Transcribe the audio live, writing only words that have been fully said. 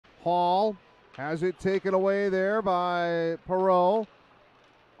Hall has it taken away there by Perreault.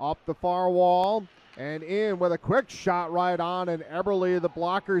 Up the far wall and in with a quick shot right on, and Eberle, the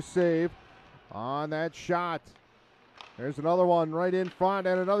blocker save on that shot. There's another one right in front,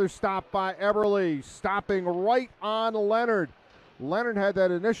 and another stop by Eberle, stopping right on Leonard. Leonard had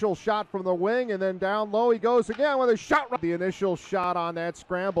that initial shot from the wing, and then down low he goes again with a shot. The initial shot on that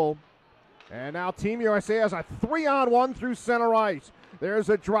scramble. And now Team USA has a 3-on-1 through center ice. There's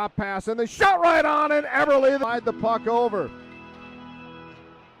a drop pass, and the shot right on, and Eberle slide the puck over.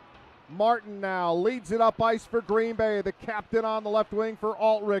 Martin now leads it up ice for Green Bay, the captain on the left wing for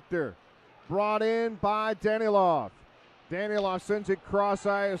Alt-Richter. Brought in by Danilov. Danilov sends it cross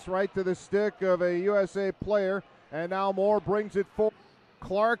ice right to the stick of a USA player, and now Moore brings it forward.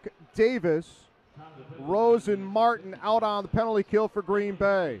 Clark, Davis, Rose, and Martin out on the penalty kill for Green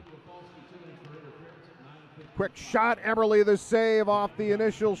Bay. Quick shot, Eberle the save off the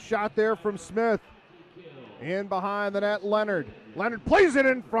initial shot there from Smith. In behind the net, Leonard. Leonard plays it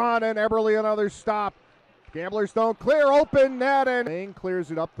in front, and Eberle another stop. Gamblers don't clear, open net, and Maine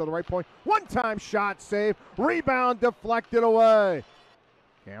clears it up to the right point. One-time shot save, rebound deflected away.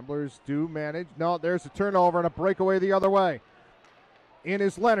 Gamblers do manage. No, there's a turnover and a breakaway the other way. In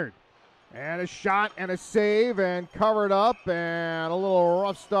is Leonard. And a shot and a save and covered up, and a little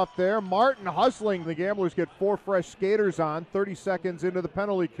rough stuff there. Martin hustling. The Gamblers get 4 fresh skaters on 30 seconds into the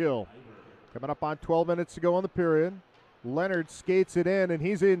penalty kill. Coming up on 12 minutes to go in the period. Leonard skates it in, and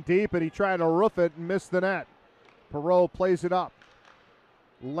he's in deep, and he tried to roof it and missed the net. Perreault plays it up.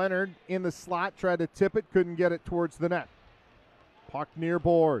 Leonard in the slot, tried to tip it, couldn't get it towards the net. Puck near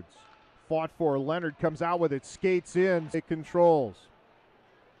boards. Fought for. Leonard comes out with it, skates in, it controls.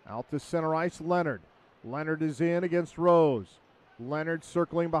 Out to center ice, Leonard. Leonard is in against Rose. Leonard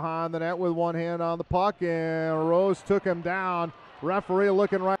circling behind the net with one hand on the puck, and Rose took him down. Referee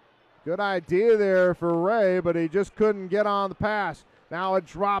looking right. Good idea there for Ray, but he just couldn't get on the pass. Now a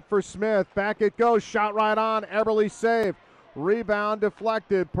drop for Smith. Back it goes. Shot right on. Eberle save. Rebound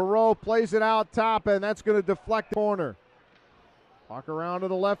deflected. Perreault plays it out top, and that's going to deflect the corner. Puck around to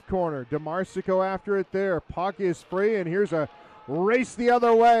the left corner. DeMarsico after it there. Puck is free, and here's a race the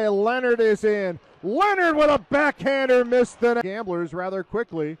other way. Leonard is in. Leonard with a backhander missed the net. Gamblers rather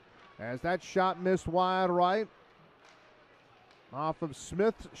quickly as that shot missed wide right. Off of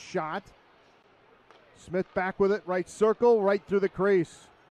Smith's shot. Smith back with it, right circle, right through the crease.